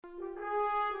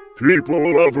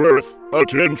People of Earth,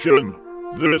 attention!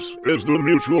 This is the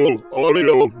Mutual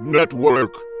Audio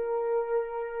Network.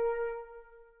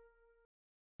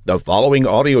 The following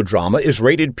audio drama is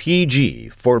rated PG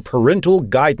for parental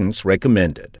guidance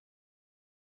recommended.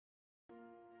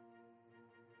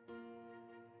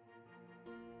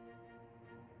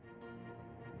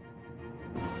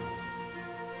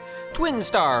 Twin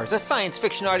Stars, a science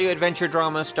fiction audio adventure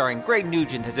drama starring Greg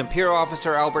Nugent as Imperial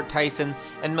Officer Albert Tyson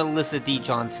and Melissa D.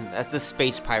 Johnson as the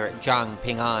space pirate Zhang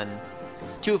Ping'an.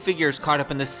 Two figures caught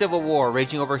up in the civil war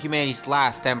raging over humanity's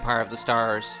last Empire of the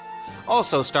Stars.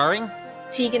 Also starring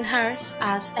Tegan Harris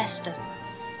as Esther,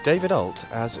 David Alt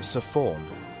as Sir Fawn,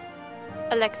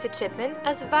 Alexa Chipman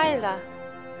as Viola,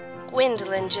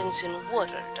 Gwendolyn Jensen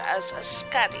Woodard as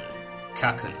Scotty,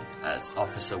 Kaken as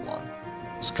Officer 1,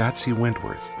 Scotsy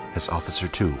Wentworth as Officer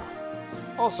 2.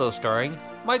 Also starring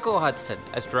Michael Hudson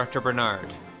as Director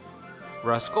Bernard,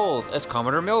 Russ Gold as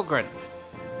Commodore Milgren,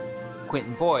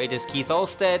 Quentin Boyd as Keith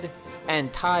Olstead,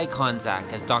 and Ty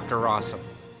Konzak as Dr. Rossum.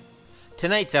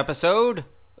 Tonight's episode,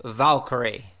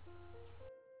 Valkyrie.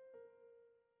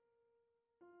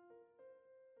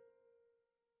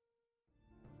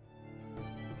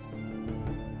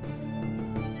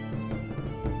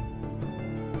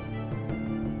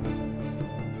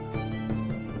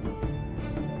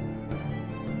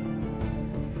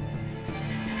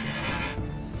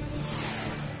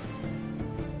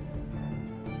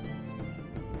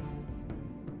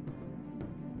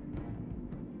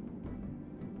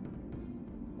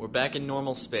 We're back in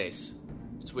normal space.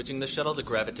 Switching the shuttle to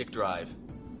gravitic drive.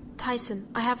 Tyson,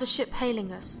 I have a ship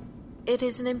hailing us. It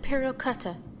is an Imperial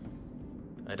cutter.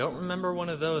 I don't remember one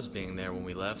of those being there when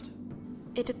we left.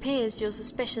 It appears your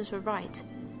suspicions were right.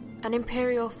 An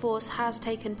Imperial force has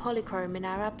taken Polychrome in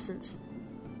our absence.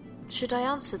 Should I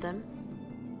answer them?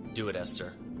 Do it,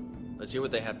 Esther. Let's hear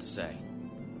what they have to say.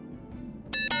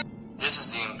 This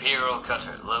is the Imperial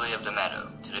Cutter, Lily of the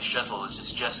Meadow, to the shuttle which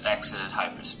has just exited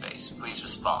hyperspace. Please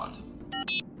respond.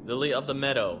 Lily of the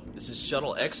Meadow, this is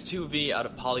Shuttle X2V out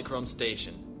of Polychrome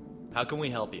Station. How can we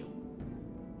help you?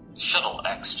 Shuttle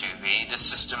X2V, this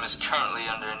system is currently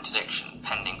under interdiction,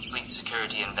 pending fleet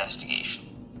security investigation.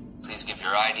 Please give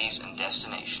your IDs and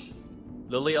destination.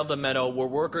 Lily of the Meadow, we're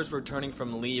workers returning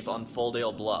from leave on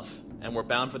Fulldale Bluff, and we're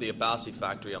bound for the Abasi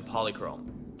factory on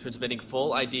Polychrome. Transmitting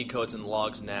full ID codes and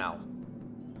logs now.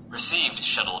 Received,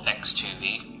 Shuttle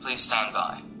X2V. Please stand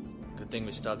by. Good thing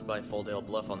we stopped by Fulldale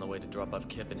Bluff on the way to drop off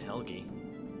Kip and Helgi.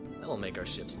 That'll make our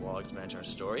ship's logs match our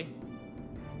story.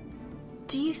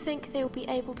 Do you think they will be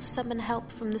able to summon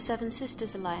help from the Seven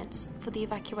Sisters Alliance for the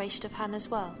evacuation of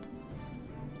Hannah's world?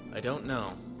 I don't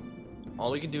know.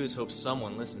 All we can do is hope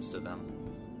someone listens to them.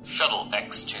 Shuttle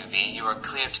X2V, you are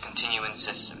cleared to continue in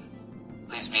system.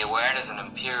 Please be aware there's an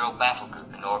Imperial battle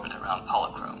group in orbit around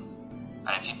Polychrome.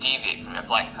 And if you deviate from your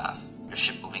flight path, your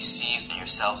ship will be seized and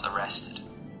yourselves arrested.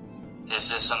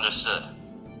 Is this understood?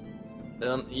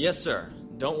 Yes, sir.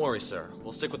 Don't worry, sir.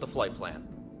 We'll stick with the flight plan.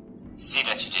 See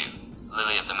that you do.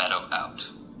 Lily of the Meadow out.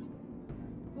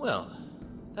 Well,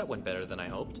 that went better than I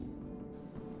hoped.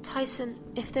 Tyson,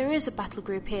 if there is a battle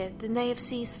group here, then they have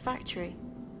seized the factory.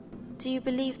 Do you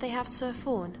believe they have Sir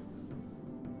Fawn?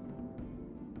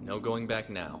 No going back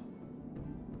now.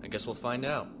 I guess we'll find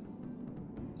out.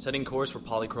 Setting course for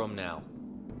Polychrome now.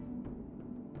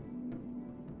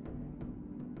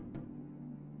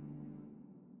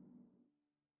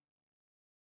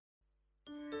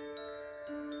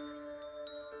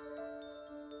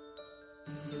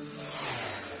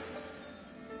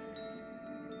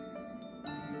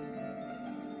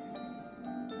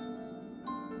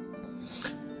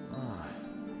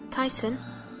 Tyson?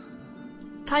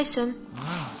 Tyson?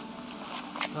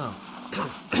 Oh.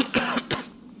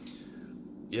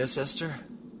 Yes, Esther?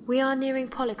 We are nearing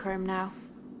Polychrome now.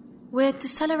 We're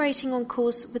decelerating on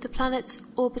course with the planet's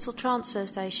orbital transfer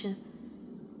station.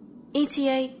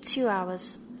 ETA 2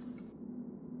 hours.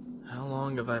 How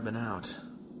long have I been out?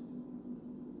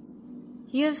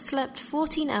 You have slept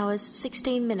 14 hours,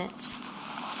 16 minutes.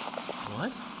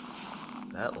 What?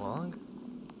 That long?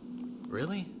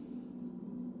 Really?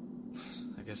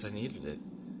 I guess I needed it.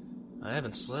 I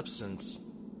haven't slept since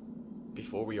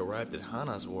before we arrived at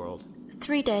Hannah's world.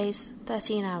 3 days,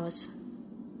 13 hours.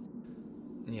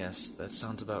 Yes, that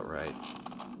sounds about right.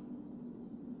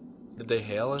 Did they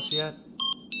hail us yet?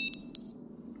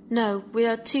 No, we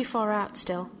are too far out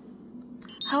still.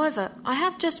 However, I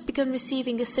have just begun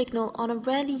receiving a signal on a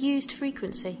rarely used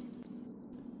frequency.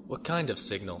 What kind of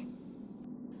signal?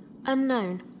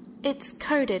 Unknown. It's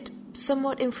coded,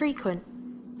 somewhat infrequent,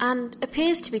 and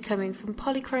appears to be coming from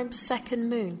Polychrome's second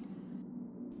moon.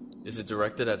 Is it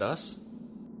directed at us?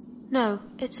 No,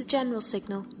 it's a general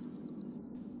signal.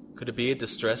 Could it be a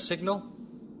distress signal?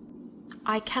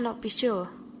 I cannot be sure.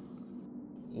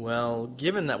 Well,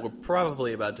 given that we're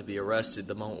probably about to be arrested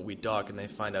the moment we dock and they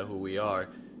find out who we are,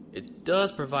 it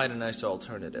does provide a nice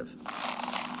alternative.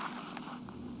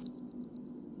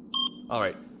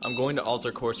 Alright, I'm going to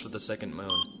alter course for the second moon.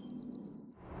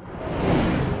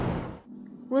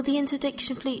 Will the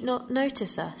interdiction fleet not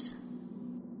notice us?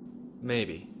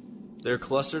 Maybe. They're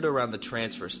clustered around the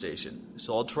transfer station,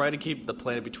 so I'll try to keep the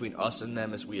planet between us and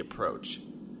them as we approach.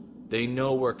 They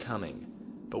know we're coming,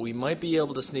 but we might be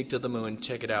able to sneak to the moon and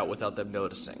check it out without them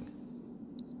noticing.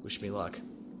 Wish me luck.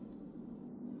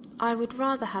 I would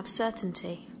rather have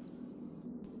certainty.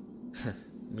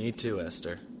 Me too,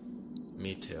 Esther.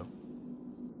 Me too.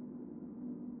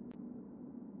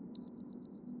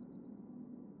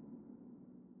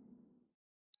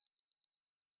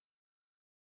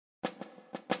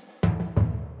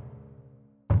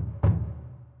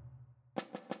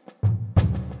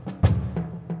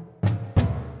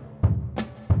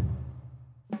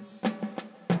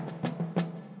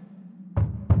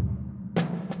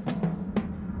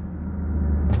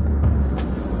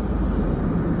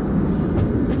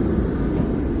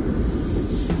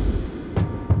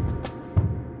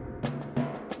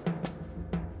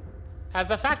 Has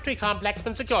the factory complex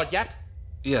been secured yet?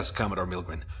 Yes, Commodore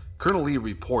Milgren. Colonel Lee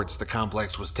reports the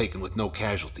complex was taken with no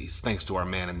casualties, thanks to our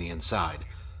man in the inside.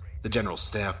 The General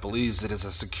Staff believes it is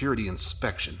a security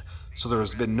inspection, so there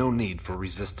has been no need for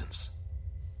resistance.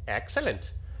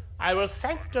 Excellent. I will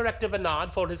thank Director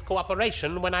Bernard for his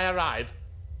cooperation when I arrive.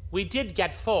 We did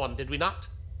get Fawn, did we not?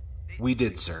 We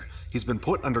did, sir. He's been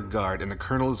put under guard, and the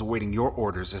Colonel is awaiting your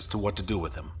orders as to what to do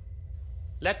with him.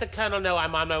 Let the Colonel know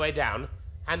I'm on my way down,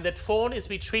 and that Fawn is to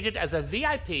be treated as a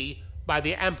VIP by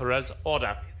the Emperor's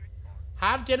order.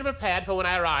 Have dinner prepared for when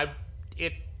I arrive.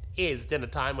 It is dinner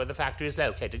time where the factory is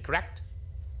located, correct?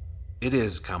 It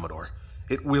is, Commodore.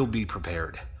 It will be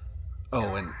prepared.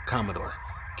 Oh, and Commodore,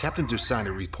 Captain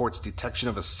Dusani reports detection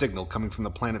of a signal coming from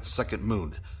the planet's second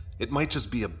moon. It might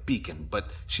just be a beacon, but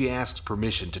she asks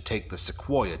permission to take the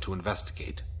Sequoia to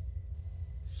investigate.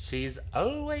 She's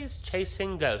always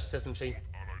chasing ghosts, isn't she?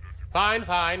 Fine,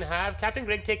 fine. Have Captain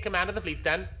Grigg take command of the fleet,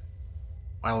 then.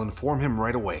 I'll inform him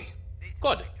right away.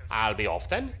 Good. I'll be off,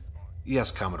 then. Yes,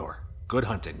 Commodore. Good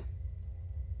hunting.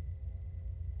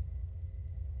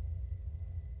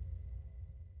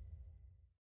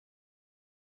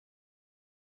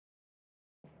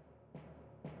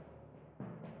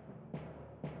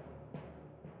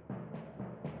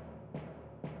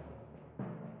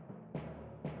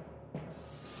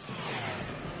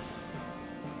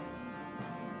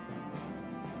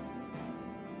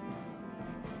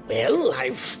 Well,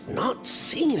 I've not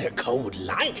seen a code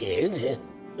like it.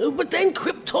 But then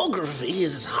cryptography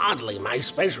is hardly my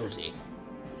specialty.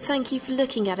 Thank you for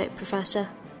looking at it, Professor.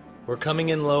 We're coming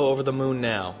in low over the moon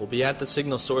now. We'll be at the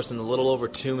signal source in a little over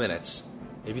 2 minutes.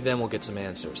 Maybe then we'll get some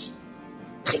answers.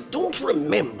 I don't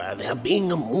remember there being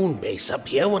a moon base up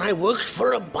here when I worked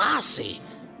for Abasi.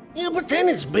 But then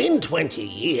it's been 20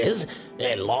 years.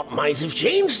 A lot might have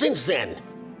changed since then.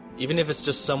 Even if it's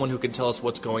just someone who can tell us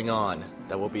what's going on,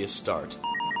 that will be a start.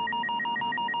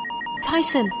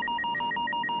 Tyson!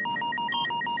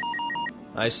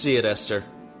 I see it, Esther.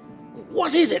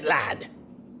 What is it, lad?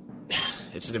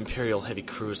 It's an Imperial heavy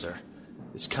cruiser.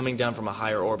 It's coming down from a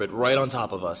higher orbit right on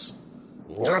top of us.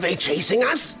 Are they chasing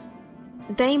us?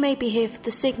 They may be here for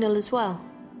the signal as well.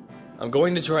 I'm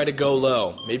going to try to go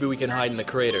low. Maybe we can hide in the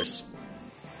craters.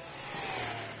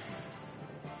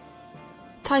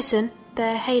 Tyson,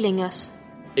 they're hailing us.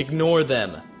 Ignore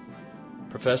them.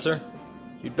 Professor,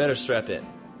 you'd better strap in.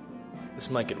 This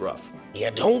might get rough.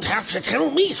 You don't have to tell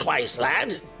me twice,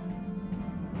 lad.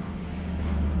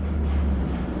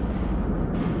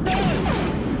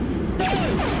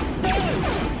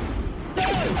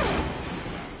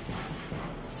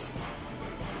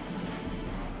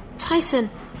 Tyson!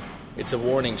 It's a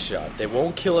warning shot. They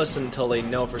won't kill us until they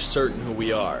know for certain who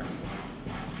we are.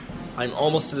 I'm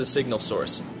almost to the signal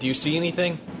source. Do you see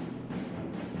anything?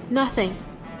 Nothing.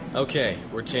 Okay,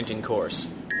 we're changing course.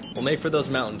 We'll make for those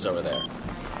mountains over there.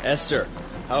 Esther,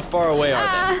 how far away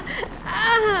are they?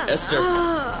 Esther!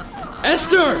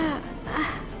 Esther!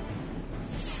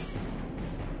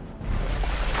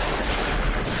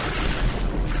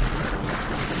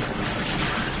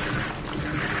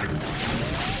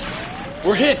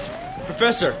 We're hit!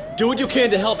 Professor, do what you can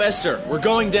to help Esther. We're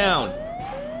going down.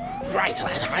 Right,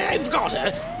 lad, I've got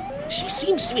her. She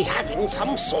seems to be having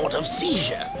some sort of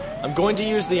seizure. I'm going to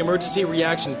use the emergency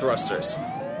reaction thrusters.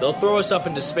 They'll throw us up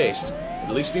into space.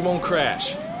 At least we won't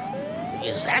crash.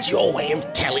 Is that your way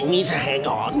of telling me to hang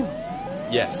on?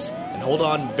 Yes, and hold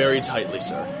on very tightly,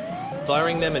 sir.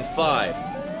 Firing them in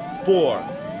 5,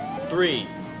 4, 3,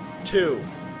 2,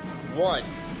 1.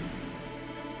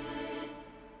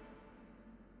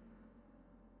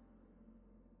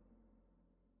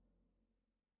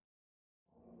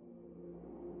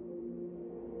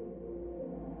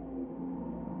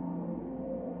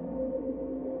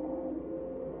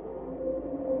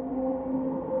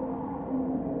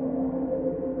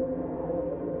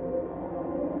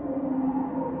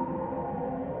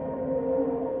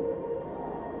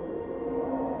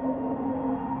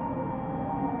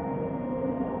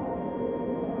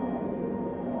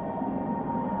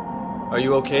 Are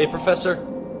you okay, Professor?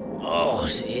 Oh,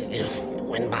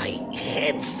 when my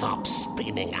head stops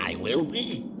spinning, I will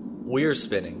be. We're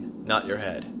spinning, not your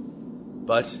head.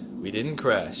 But we didn't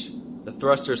crash. The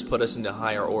thrusters put us into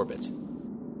higher orbit.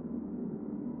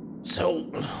 So,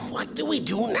 what do we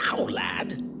do now,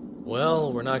 lad?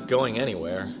 Well, we're not going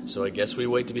anywhere, so I guess we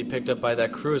wait to be picked up by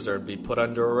that cruiser and be put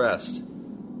under arrest.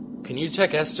 Can you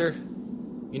check Esther?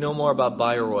 You know more about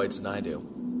bioroids than I do.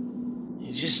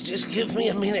 Just give me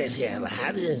a minute here,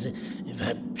 lad. If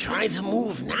I try to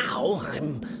move now,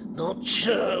 I'm not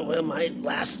sure where my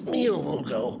last meal will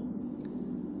go.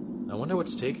 I wonder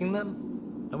what's taking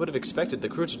them? I would have expected the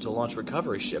cruiser to launch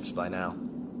recovery ships by now.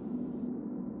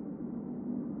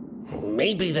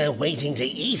 Maybe they're waiting to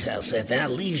eat us at their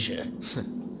leisure.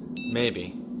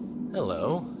 Maybe.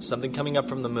 Hello. Something coming up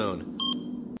from the moon.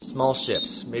 Small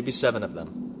ships, maybe 7 of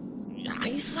them.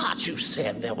 I thought you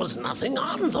said there was nothing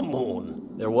on the moon.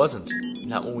 There wasn't.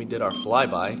 Not when we did our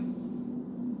flyby.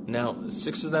 Now,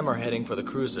 6 of them are heading for the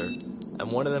cruiser,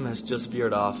 and 1 of them has just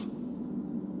veered off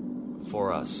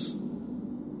for us.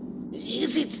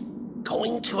 Is it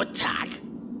going to attack?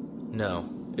 No,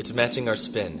 it's matching our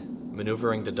spin,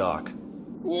 maneuvering to dock.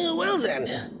 Yeah, well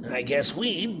then, I guess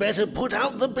we'd better put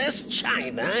out the best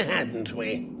china, hadn't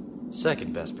we?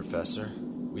 Second best, Professor.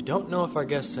 We don't know if our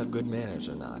guests have good manners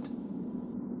or not.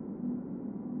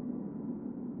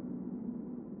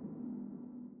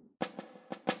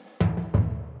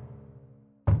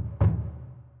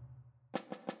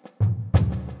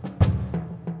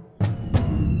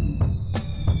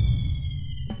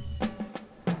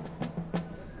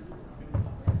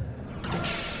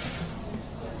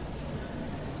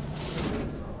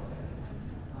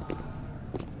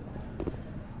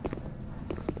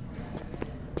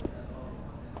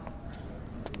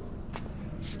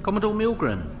 Commodore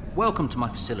Milgren, welcome to my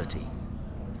facility.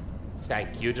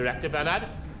 Thank you, Director Bernard.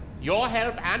 Your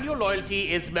help and your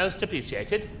loyalty is most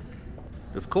appreciated.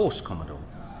 Of course, Commodore.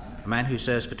 A man who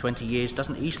serves for 20 years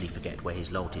doesn't easily forget where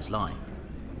his loyalties lie.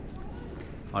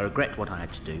 I regret what I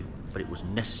had to do, but it was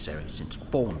necessary since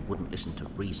Fawn wouldn't listen to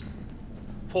reason.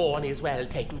 Fawn is well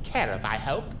taken care of, I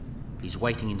hope. He's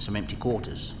waiting in some empty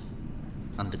quarters,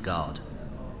 under guard.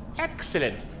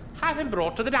 Excellent. Have him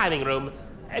brought to the dining room.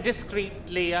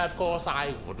 Discreetly, of course.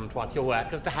 I wouldn't want your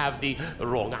workers to have the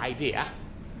wrong idea.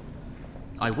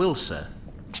 I will, sir.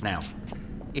 Now,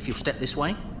 if you'll step this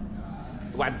way.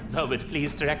 One moment,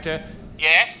 please, Director.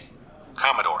 Yes?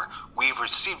 Commodore, we've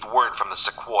received word from the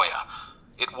Sequoia.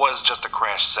 It was just a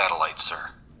crashed satellite, sir.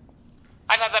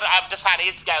 Another of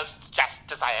Dasani's ghosts,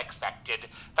 just as I expected.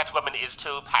 That woman is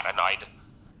too paranoid.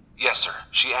 Yes, sir.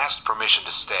 She asked permission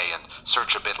to stay and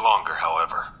search a bit longer,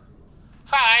 however.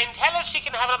 Fine. Tell her she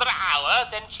can have another hour,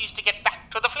 then she's to get back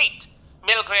to the fleet.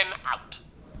 Milgren out.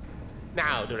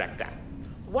 Now, Director,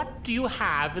 what do you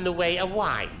have in the way of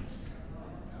wines?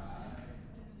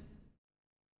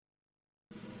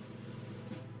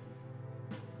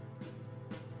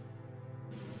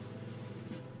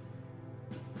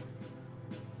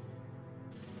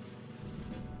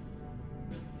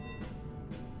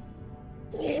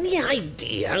 Any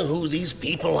idea who these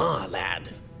people are, lad?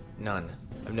 None.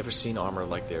 I've never seen armor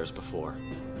like theirs before.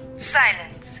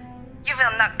 Silence. You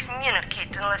will not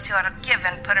communicate unless you are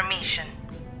given permission.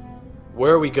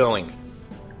 Where are we going?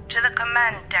 To the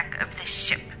command deck of this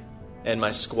ship. And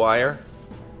my squire?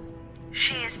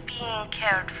 She is being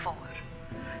cared for.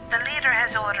 The leader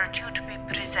has ordered you to be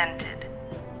presented.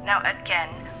 Now again,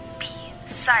 be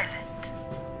silent.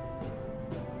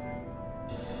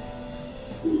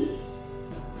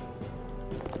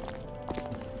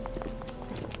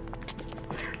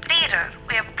 Leader,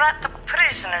 we have brought the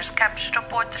prisoners captured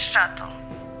aboard the shuttle.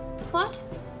 What?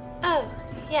 Oh,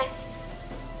 yes.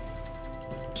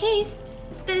 Keith,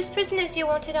 those prisoners you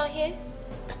wanted are here.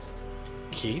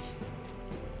 Keith?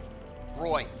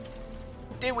 Roy,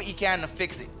 do what you can to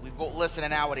fix it. We've got less than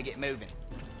an hour to get moving.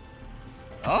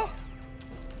 Huh?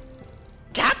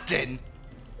 Captain?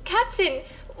 Captain?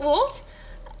 What?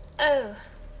 Oh.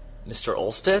 Mr.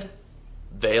 Olsted?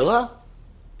 Vela?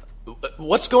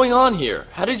 What's going on here?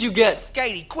 How did you get...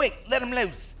 Skady, quick, let them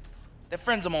loose. They're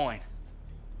friends of mine.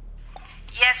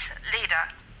 Yes, leader.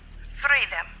 Free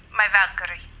them, my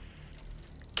Valkyrie.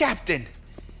 Captain!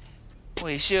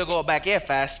 Well, you sure got back here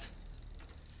fast.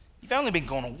 You've only been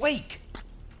gone a week.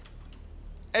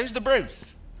 How's the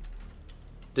Bruce?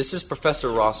 This is Professor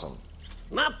Rossum.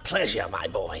 My pleasure, my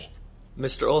boy.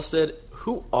 Mr. Olsted,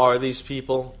 who are these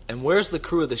people, and where's the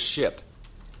crew of the ship?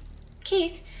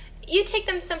 Keith, you take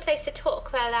them someplace to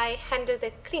talk while I handle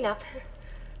the cleanup.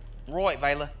 Right,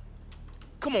 Vayla.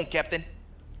 Come on, Captain.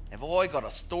 Have I got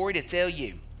a story to tell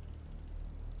you?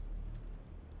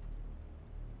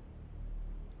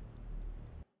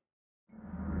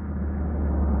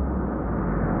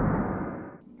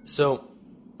 So,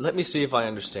 let me see if I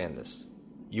understand this.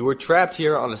 You were trapped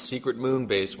here on a secret moon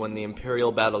base when the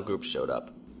Imperial Battle Group showed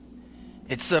up.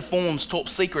 It's Sir Fawn's top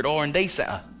secret R&D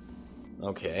center.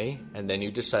 Okay, and then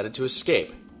you decided to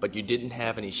escape, but you didn't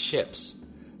have any ships.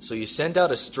 So you sent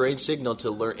out a strange signal to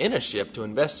lure in a ship to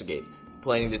investigate,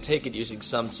 planning to take it using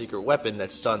some secret weapon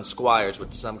that stunned Squires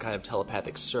with some kind of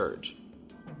telepathic surge.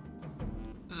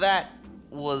 That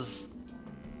was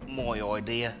my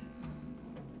idea.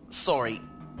 Sorry,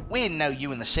 we didn't know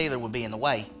you and the Shaler would be in the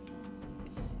way.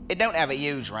 It don't have a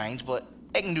huge range, but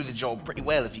it can do the job pretty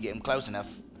well if you get him close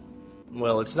enough.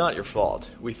 Well, it's not your fault.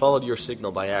 We followed your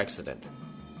signal by accident.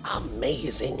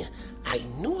 Amazing. I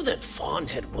knew that Fawn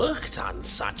had worked on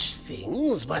such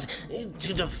things, but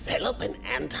to develop an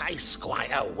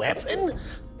anti-Squire weapon?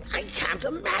 I can't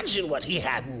imagine what he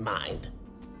had in mind.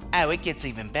 Oh, it gets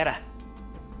even better.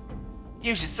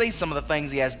 You should see some of the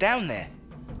things he has down there.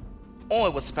 I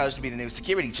was supposed to be the new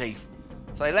security chief,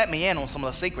 so they let me in on some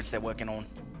of the secrets they're working on.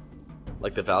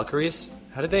 Like the Valkyries?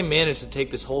 How did they manage to take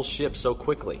this whole ship so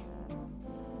quickly?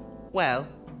 Well,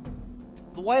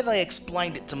 the way they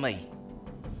explained it to me,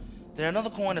 they're another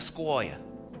kind of Squire.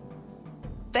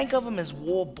 Think of them as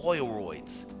war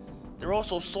bioroids. They're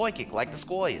also psychic like the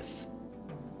Squires.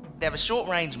 They have a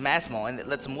short-range mass mind that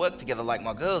lets them work together like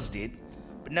my girls did,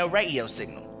 but no radio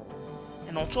signal.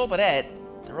 And on top of that,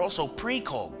 they're also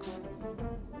precogs.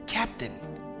 Captain,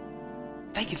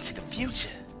 they can see the future.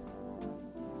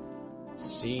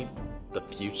 See the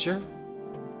future?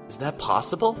 Is that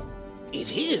possible?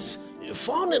 It is.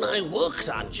 Fawn and I worked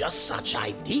on just such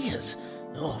ideas.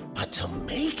 Oh, but to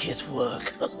make it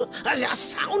work,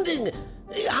 astounding.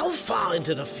 How far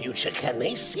into the future can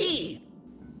they see?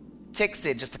 Tech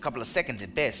said just a couple of seconds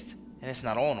at best, and it's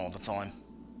not on all the time.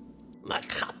 A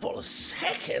couple of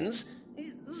seconds?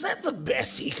 Is that the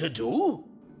best he could do?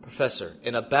 Professor,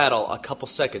 in a battle, a couple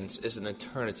seconds is an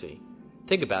eternity.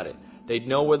 Think about it. They'd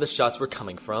know where the shots were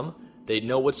coming from. They'd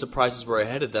know what surprises were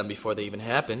ahead of them before they even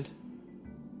happened.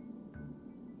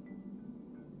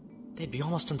 They'd be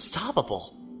almost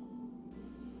unstoppable.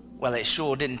 Well, it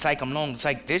sure didn't take them long to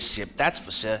take this ship, that's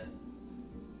for sure.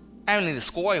 Only the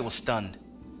Squire was stunned,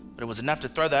 but it was enough to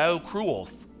throw the whole crew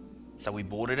off. So we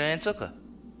boarded her and took her.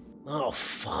 Oh,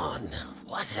 Fawn,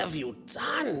 what have you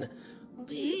done?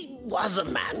 He was a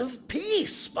man of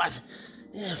peace, but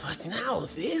now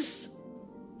this...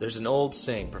 There's an old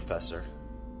saying, Professor.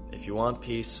 If you want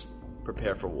peace,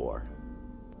 prepare for war.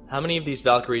 How many of these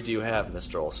Valkyrie do you have,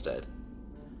 Mr. Olsted?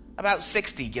 About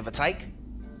 60, give or take.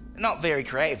 They're not very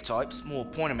creative types, more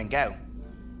point 'em and go.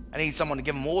 I need someone to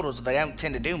give them orders, or they don't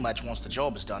tend to do much once the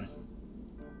job is done.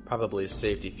 Probably a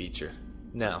safety feature.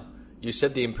 Now, you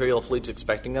said the Imperial fleet's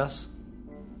expecting us?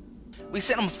 We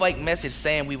sent them a fake message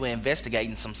saying we were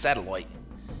investigating some satellite.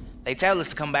 They told us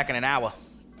to come back in an hour.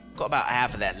 Got about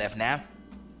half of that left now.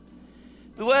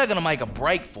 We were going to make a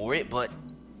break for it, but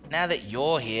now that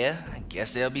you're here, I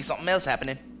guess there'll be something else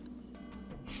happening.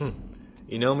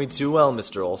 You know me too well,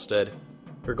 Mr. Olsted.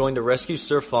 We're going to rescue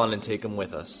Sir Fawn and take him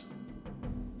with us.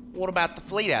 What about the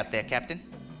fleet out there, Captain?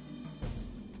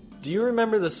 Do you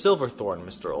remember the Silverthorn,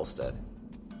 Mr. Olsted?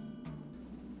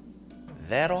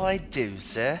 That I do,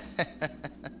 sir.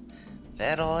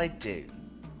 That I do.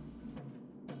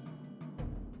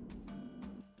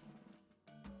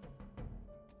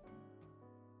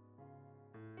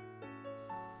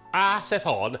 Ah, Sir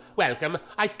Fawn, welcome.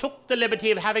 I took the liberty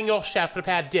of having your chef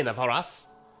prepare dinner for us.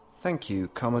 Thank you,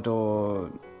 Commodore...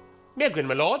 Milgren,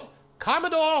 my lord.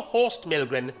 Commodore Horst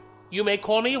Milgren. You may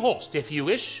call me Horst if you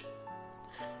wish.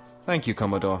 Thank you,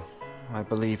 Commodore. I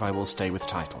believe I will stay with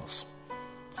titles.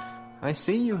 I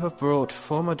see you have brought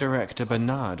former Director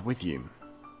Bernard with you.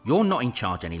 You're not in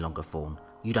charge any longer, Fawn.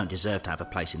 You don't deserve to have a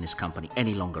place in this company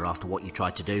any longer after what you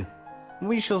tried to do.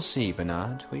 We shall see,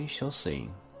 Bernard. We shall see.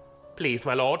 Please,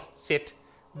 my lord, sit.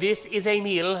 This is a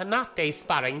meal, not a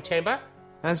sparring chamber.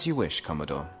 As you wish,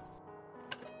 Commodore.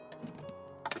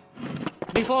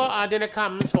 Before our dinner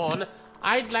comes, Fawn,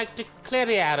 I'd like to clear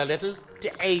the air a little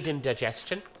to aid in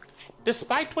digestion.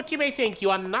 Despite what you may think, you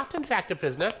are not in fact a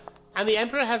prisoner, and the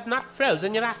Emperor has not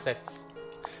frozen your assets.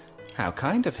 How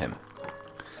kind of him.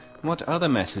 What other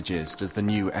messages does the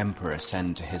new Emperor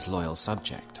send to his loyal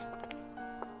subject?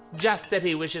 Just that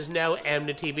he wishes no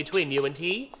enmity between you and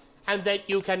he, and that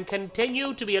you can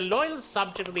continue to be a loyal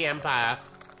subject of the Empire.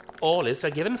 All is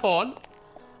forgiven, Fawn,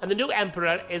 and the new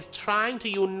Emperor is trying to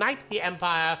unite the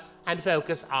Empire and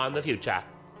focus on the future.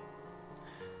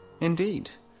 Indeed.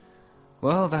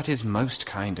 Well, that is most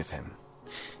kind of him.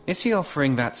 Is he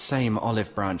offering that same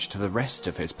olive branch to the rest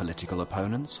of his political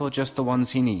opponents, or just the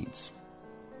ones he needs?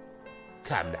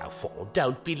 Come now, Fawn,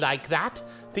 don't be like that.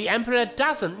 The Emperor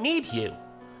doesn't need you.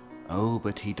 Oh,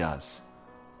 but he does.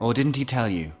 Or didn't he tell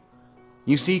you?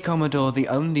 You see, Commodore, the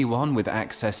only one with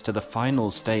access to the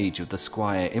final stage of the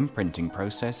Squire imprinting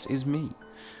process is me.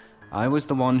 I was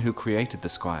the one who created the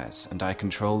Squires, and I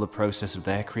control the process of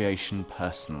their creation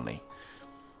personally.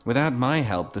 Without my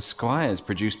help, the Squires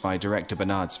produced by Director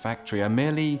Bernard's factory are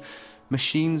merely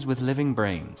machines with living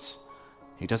brains.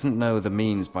 He doesn't know the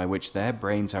means by which their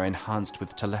brains are enhanced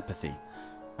with telepathy,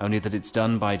 only that it's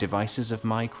done by devices of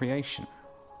my creation.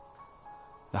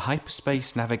 The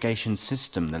hyperspace navigation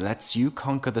system that lets you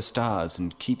conquer the stars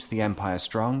and keeps the Empire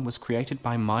strong was created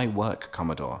by my work,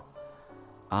 Commodore.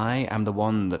 I am the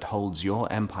one that holds your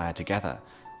Empire together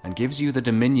and gives you the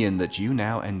dominion that you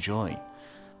now enjoy.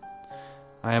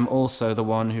 I am also the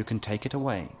one who can take it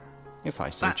away, if I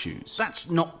so choose. That's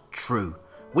not true.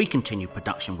 We continue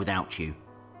production without you.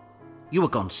 You were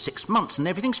gone 6 months and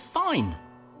everything's fine.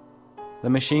 The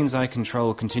machines I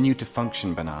control continue to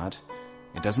function, Bernard.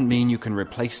 It doesn't mean you can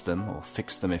replace them or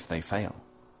fix them if they fail.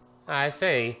 I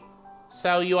see.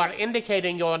 So you are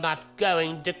indicating you're not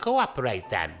going to cooperate,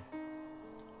 then?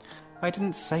 I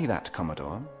didn't say that,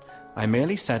 Commodore. I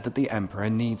merely said that the Emperor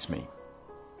needs me.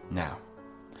 Now,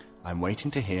 I'm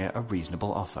waiting to hear a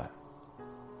reasonable offer.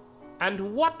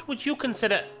 And what would you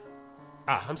consider...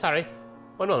 I'm sorry.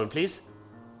 One moment, please.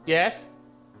 Yes?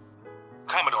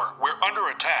 Commodore, we're under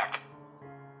attack.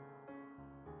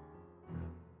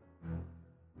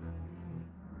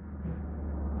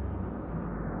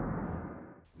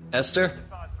 Esther?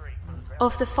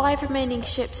 Of the 5 remaining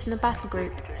ships in the battle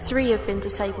group, 3 have been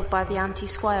disabled by the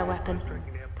anti-Squire weapon.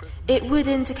 It would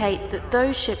indicate that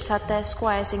those ships had their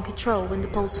Squires in control when the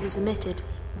pulse was emitted.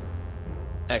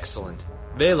 Excellent.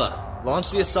 Vela,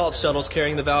 launch the assault shuttles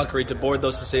carrying the Valkyrie to board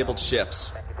those disabled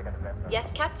ships. Yes,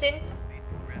 Captain.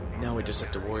 Now we just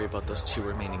have to worry about those 2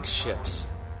 remaining ships.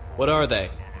 What are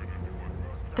they?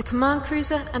 The command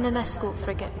cruiser and an escort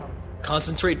frigate.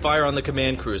 Concentrate fire on the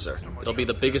command cruiser. It'll be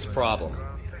the biggest problem.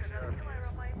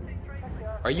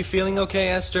 Are you feeling okay,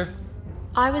 Esther?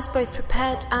 I was both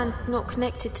prepared and not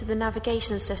connected to the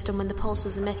navigation system when the pulse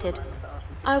was emitted.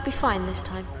 I will be fine this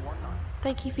time.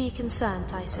 Thank you for your concern,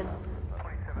 Tyson.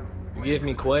 You gave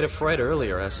me quite a fright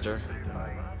earlier, Esther.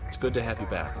 It's good to have you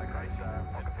back.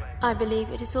 I believe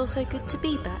it is also good to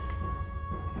be back.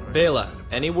 Vela,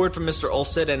 any word from Mr.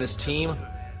 Olsted and his team?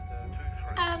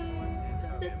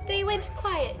 They went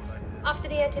quiet after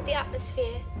they entered the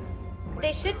atmosphere.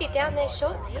 They should be down there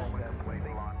shortly.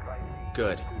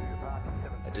 Good.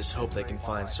 I just hope they can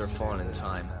find Sir Fawn in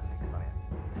time.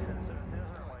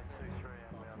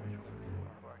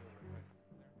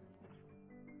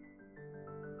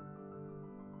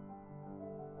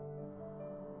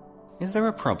 Is there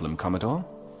a problem, Commodore?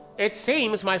 It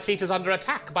seems my fleet is under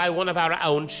attack by one of our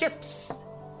own ships.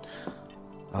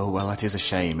 Oh, well, that is a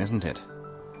shame, isn't it?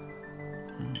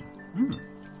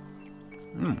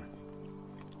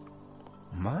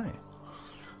 My.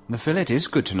 The fillet is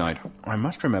good tonight. I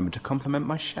must remember to compliment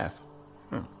my chef.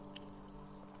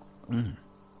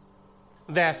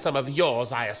 They're some of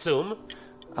yours, I assume?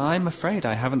 I'm afraid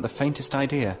I haven't the faintest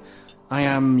idea. I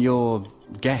am your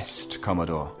guest,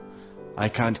 Commodore. I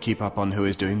can't keep up on who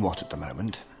is doing what at the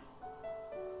moment.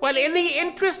 Well, in the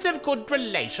interest of good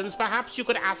relations, perhaps you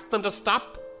could ask them to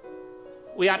stop?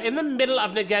 We are in the middle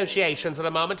of negotiations at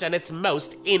the moment, and it's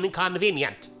most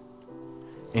inconvenient.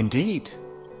 Indeed.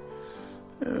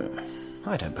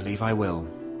 I don't believe I will.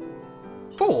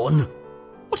 Fawn!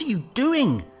 What are you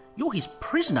doing? You're his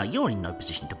prisoner. You're in no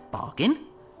position to bargain.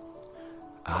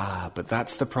 Ah, but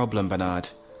that's the problem, Bernard.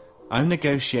 I'm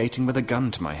negotiating with a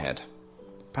gun to my head.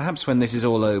 Perhaps when this is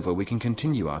all over, we can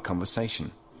continue our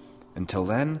conversation. Until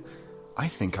then, I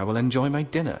think I will enjoy my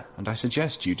dinner, and I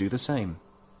suggest you do the same.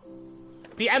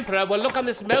 The Emperor will look on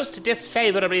this most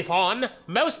disfavourably, Fawn.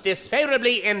 Most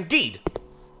disfavourably indeed.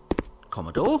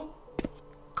 Commodore?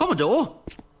 Commodore?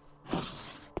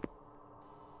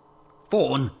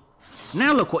 Fawn,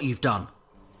 now look what you've done.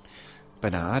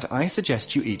 Bernard, I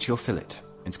suggest you eat your fillet.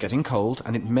 It's getting cold,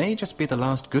 and it may just be the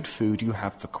last good food you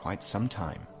have for quite some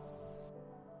time.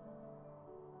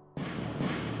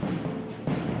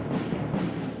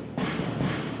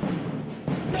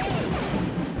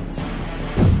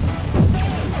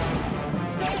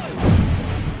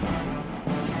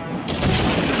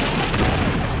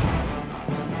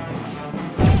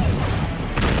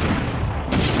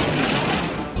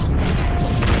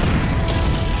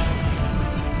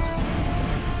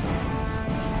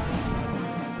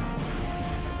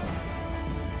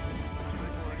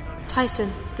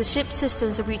 Tyson, the ship's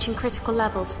systems are reaching critical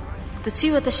levels. The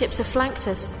 2 other ships have flanked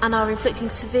us and are inflicting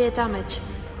severe damage.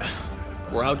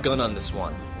 We're outgunned on this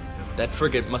one. That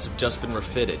frigate must have just been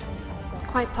refitted.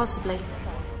 Quite possibly.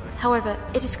 However,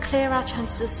 it is clear our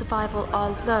chances of survival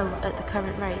are low at the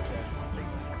current rate.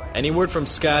 Any word from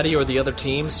Scotty or the other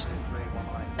teams?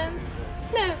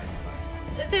 No.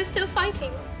 They're still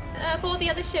fighting. Aboard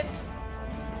the other ships.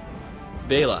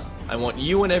 Bela, I want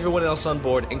you and everyone else on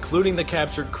board, including the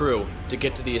captured crew, to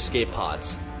get to the escape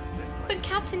pods. But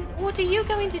Captain, what are you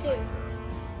going to do?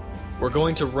 We're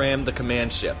going to ram the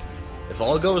command ship. If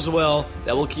all goes well,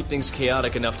 that will keep things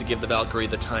chaotic enough to give the Valkyrie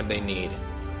the time they need.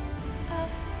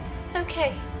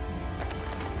 Okay.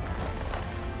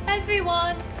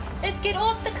 Everyone, let's get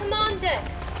off the command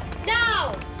deck.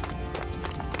 Now!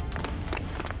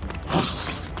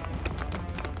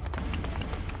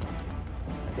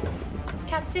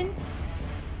 Captain,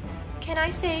 can I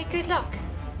say good luck?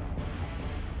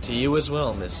 To you as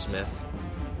well, Miss Smith.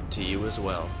 To you as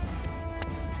well.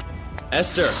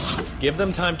 Esther, give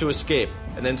them time to escape,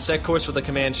 and then set course for the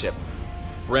command ship.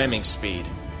 Ramming speed.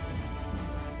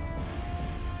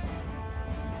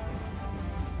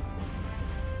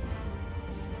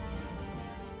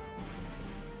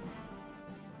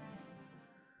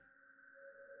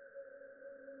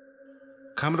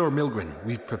 Commodore Milgren,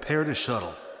 we've prepared a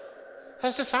shuttle.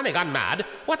 Has Dasani gone mad?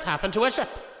 What's happened to her ship?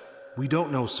 We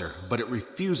don't know, sir, but it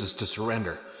refuses to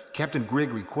surrender. Captain Grigg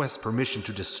requests permission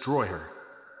to destroy her.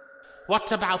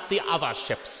 What about the other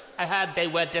ships? I heard they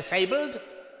were disabled?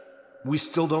 We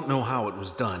still don't know how it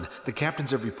was done. The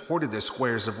captains have reported their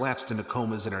squares have lapsed into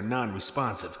comas and are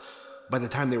non-responsive. By the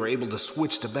time they were able to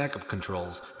switch to backup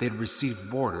controls, they had received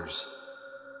boarders.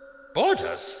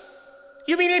 Boarders?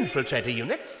 You mean infiltrator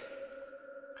units?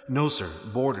 No, sir.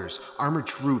 Boarders, armored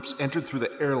troops entered through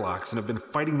the airlocks and have been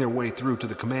fighting their way through to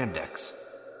the command decks.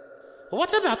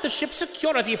 What about the ship's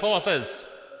security forces?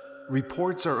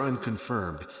 Reports are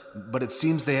unconfirmed, but it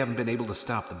seems they haven't been able to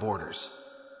stop the boarders.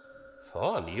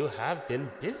 Fawn, you have been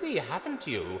busy, haven't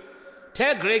you?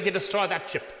 Tell Grigg to destroy that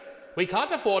ship. We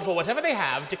can't afford for whatever they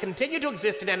have to continue to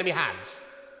exist in enemy hands.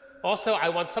 Also, I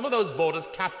want some of those boarders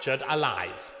captured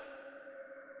alive.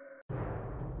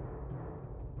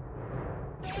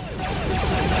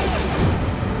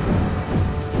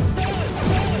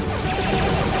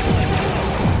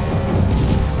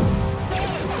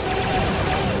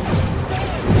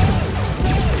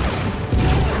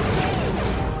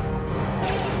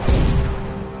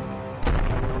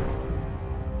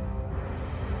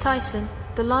 Tyson,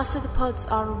 the last of the pods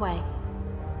are away.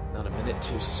 Not a minute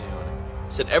too soon.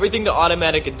 Set everything to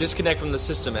automatic and disconnect from the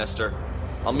system, Esther.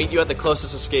 I'll meet you at the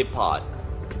closest escape pod.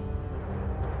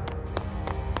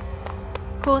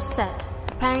 Course set.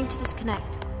 Preparing to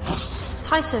disconnect.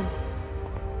 Tyson!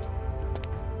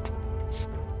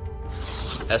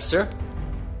 Esther?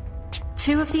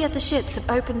 2 of the other ships have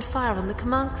opened fire on the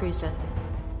command cruiser.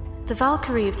 The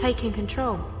Valkyrie have taken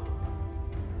control.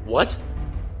 What?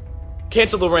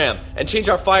 Cancel the ram and change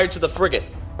our fire to the frigate.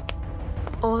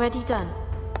 Already done.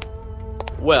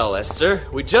 Well, Esther,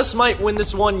 we just might win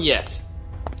this one yet.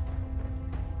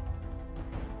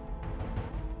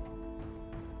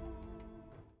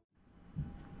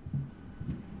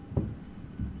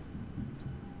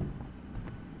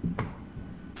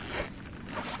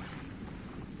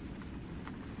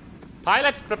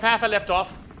 Pilot, prepare for liftoff.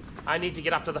 I need to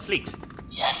get up to the fleet.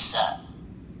 Yes, sir.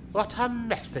 What a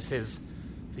mess this is.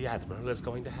 The Admiral is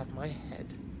going to have my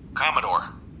head. Commodore.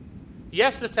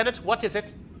 Yes, Lieutenant, what is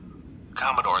it?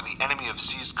 Commodore, the enemy have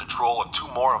seized control of 2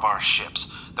 more of our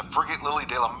ships. The frigate Lily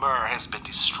de la Mer has been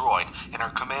destroyed, and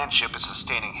our command ship is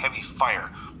sustaining heavy fire.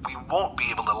 We won't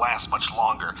be able to last much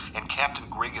longer, and Captain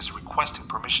Grigg is requesting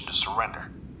permission to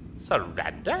surrender.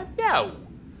 Surrender? No.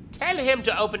 Tell him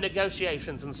to open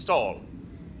negotiations and stall.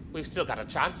 We've still got a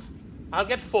chance. I'll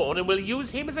get Fawn and we'll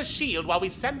use him as a shield while we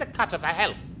send the cutter for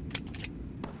help.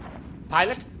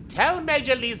 Pilot, tell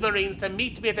Major Lee's Marines to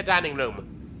meet me at the dining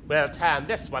room. We'll turn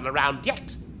this one around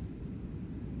yet.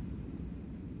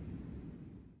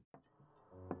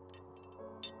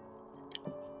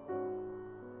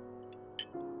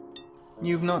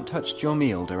 You've not touched your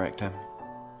meal, Director.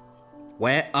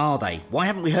 Where are they? Why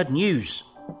haven't we heard news?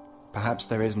 Perhaps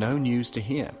there is no news to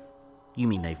hear. You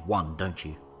mean they've won, don't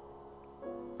you?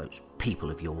 Those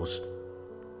people of yours.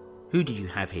 Who did you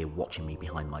have here watching me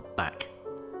behind my back?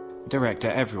 Director,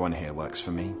 everyone here works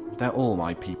for me. They're all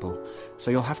my people,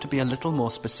 so you'll have to be a little more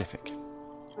specific.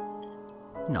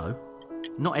 No,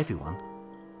 not everyone.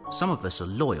 Some of us are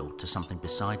loyal to something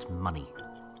besides money.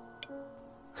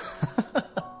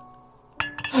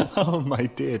 Oh, my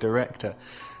dear Director.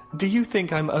 Do you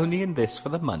think I'm only in this for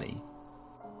the money?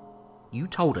 You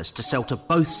told us to sell to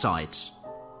both sides.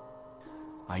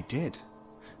 I did.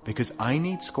 Because I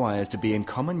need squires to be in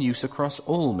common use across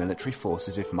all military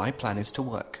forces if my plan is to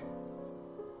work.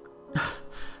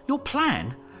 Your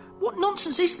plan? What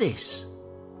nonsense is this?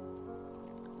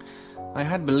 I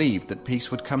had believed that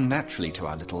peace would come naturally to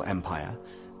our little empire,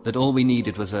 that all we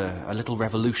needed was a little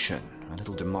revolution, a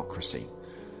little democracy.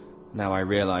 Now I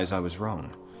realize I was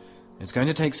wrong. It's going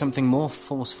to take something more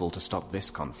forceful to stop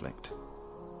this conflict.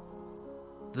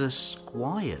 The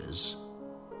squires?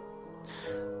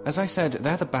 As I said,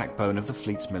 they're the backbone of the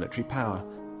fleet's military power,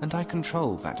 and I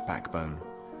control that backbone.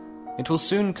 It will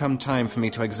soon come time for me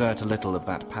to exert a little of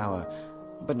that power,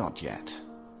 but not yet.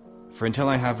 For until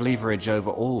I have leverage over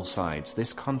all sides,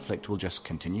 this conflict will just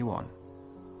continue on.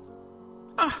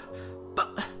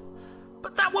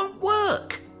 But that won't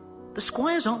work! The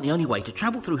squires aren't the only way to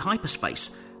travel through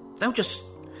hyperspace. They'll just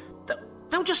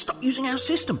stop using our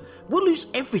system. We'll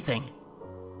lose everything.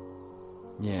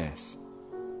 Yes.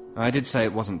 I did say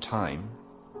it wasn't time.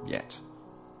 Yet.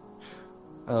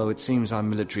 Oh, it seems our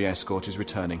military escort is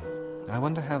returning. I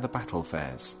wonder how the battle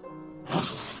fares.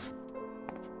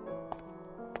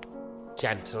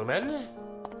 Gentlemen?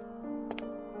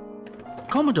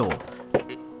 Commodore,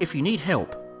 if you need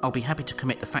help, I'll be happy to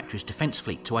commit the factory's defence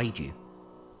fleet to aid you.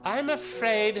 I'm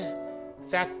afraid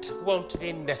that won't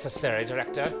be necessary,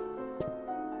 Director.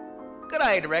 Good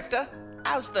day, Director.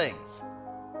 How's things?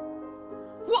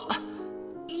 What?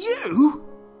 You?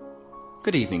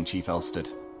 Good evening, Chief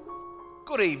Elstead.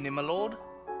 Good evening, my lord.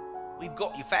 We've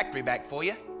got your factory back for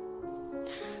you.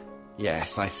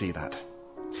 Yes, I see that.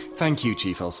 Thank you,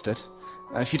 Chief Elstead.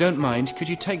 If you don't mind, could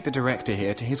you take the Director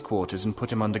here to his quarters and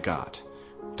put him under guard?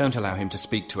 Don't allow him to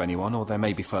speak to anyone, or there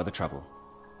may be further trouble.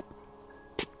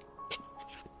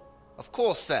 Of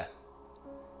course, sir.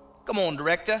 Come on,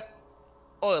 Director.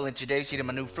 I'll introduce you to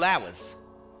my new flowers.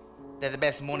 They're the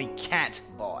best money can't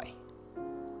buy.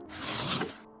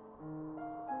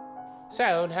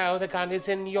 So now the gun is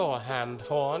in your hand,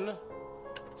 Fawn.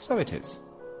 So it is.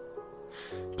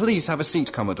 Please have a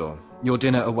seat, Commodore. Your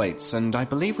dinner awaits, and I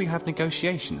believe we have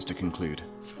negotiations to conclude.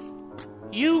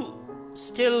 You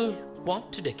still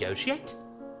want to negotiate?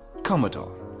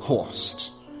 Commodore,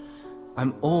 Horst.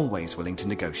 I'm always willing to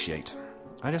negotiate.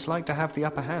 I just like to have the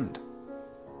upper hand.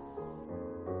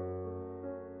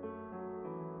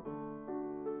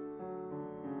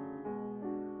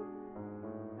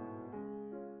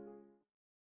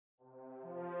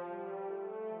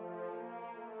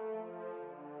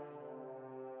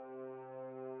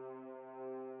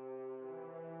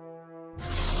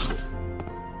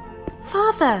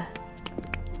 Father!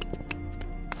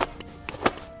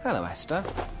 Hello, Esther.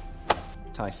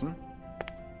 Tyson.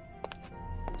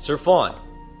 Sir Fawn,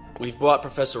 we've brought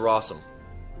Professor Rossum.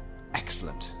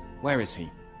 Excellent. Where is he?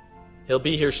 He'll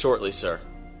be here shortly, sir.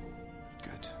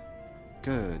 Good.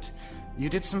 Good. You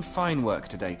did some fine work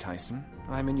today, Tyson.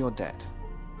 I'm in your debt.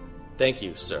 Thank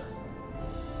you, sir.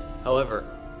 However,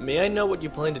 may I know what you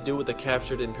plan to do with the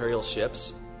captured Imperial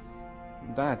ships?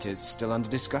 That is still under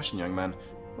discussion, young man.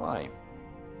 Why?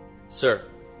 Sir,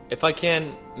 if I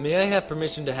can, may I have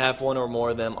permission to have one or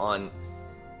more of them on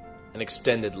an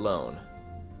extended loan?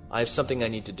 I have something I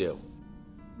need to do.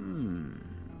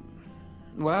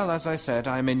 Well, as I said,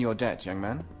 I'm in your debt, young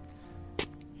man.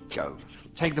 Go.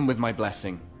 Take them with my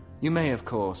blessing. You may, of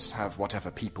course, have whatever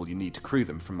people you need to crew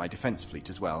them from my defense fleet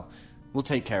as well. We'll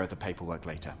take care of the paperwork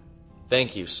later.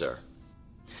 Thank you, sir.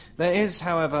 There is,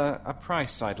 however, a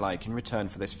price I'd like in return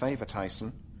for this favor,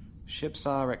 Tyson. Ships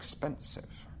are expensive.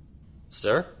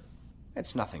 Sir?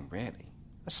 It's nothing, really.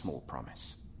 A small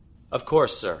promise. Of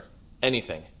course, sir.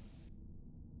 Anything.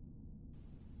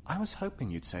 I was hoping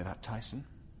you'd say that, Tyson.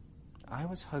 I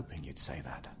was hoping you'd say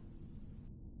that.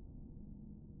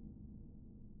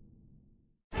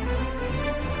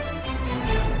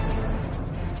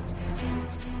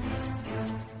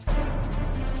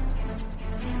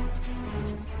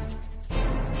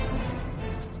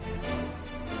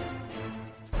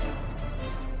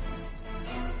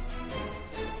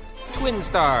 Twin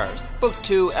Stars, Book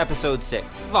 2, Episode 6,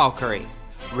 Valkyrie.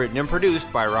 Written and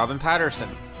produced by Robin Patterson.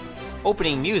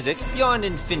 Opening music, Beyond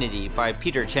Infinity by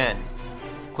Peter Chen.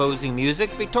 Closing music,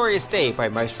 Victorious Day by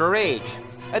Maestro Rage.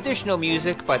 Additional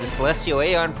music by the Celestial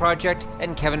Aeon Project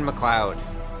and Kevin MacLeod.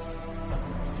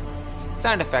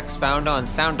 Sound effects found on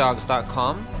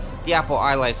sounddogs.com, the Apple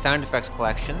iLife Sound Effects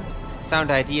Collection, Sound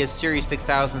Ideas Series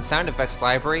 6000 Sound Effects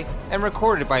Library, and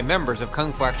recorded by members of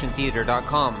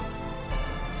KungFuActionTheater.com.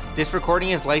 This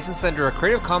recording is licensed under a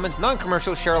Creative Commons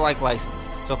non-commercial share-alike license,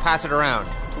 so pass it around,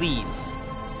 please.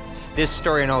 This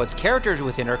story and all its characters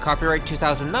within are copyright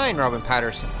 2009 Robin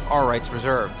Patterson, all rights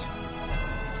reserved.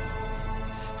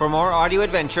 For more audio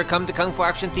adventure, come to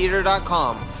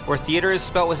KungFuActionTheater.com, where theater is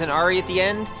spelt with an R at the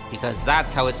end, because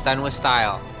that's how it's done with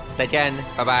style. 再见,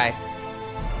 bye-bye.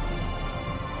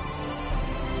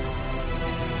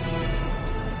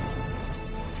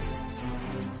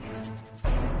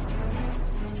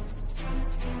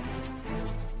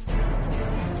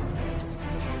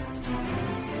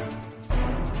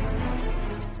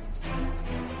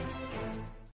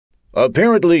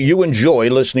 Apparently you enjoy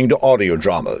listening to audio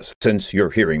dramas, since you're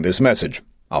hearing this message.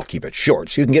 I'll keep it short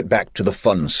so you can get back to the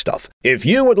fun stuff. If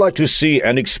you would like to see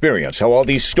and experience how all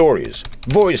these stories,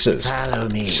 voices,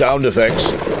 sound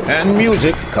effects, and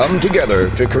music come together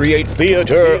to create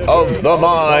theater of the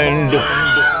mind,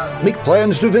 make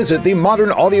plans to visit the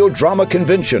Modern Audio Drama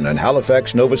Convention in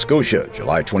Halifax, Nova Scotia,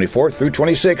 July 24th through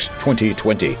 26,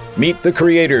 2020. Meet the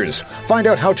creators. Find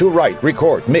out how to write,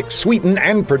 record, mix, sweeten,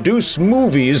 and produce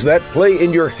movies that play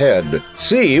in your head.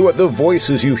 See what the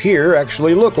voices you hear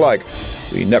actually look like.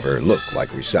 We never look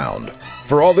like we sound.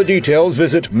 For all the details,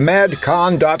 visit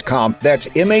madcon.com. That's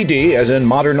M-A-D as in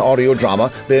modern audio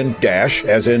drama, then dash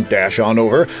as in dash on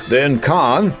over, then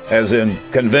con as in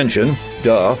convention,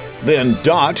 duh, then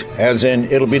dot as in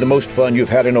it'll be the most fun you've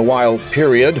had in a while,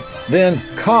 period, then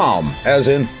com as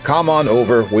in come on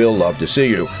over, we'll love to see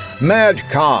you.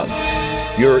 MadCon.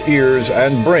 Your ears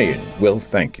and brain will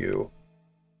thank you.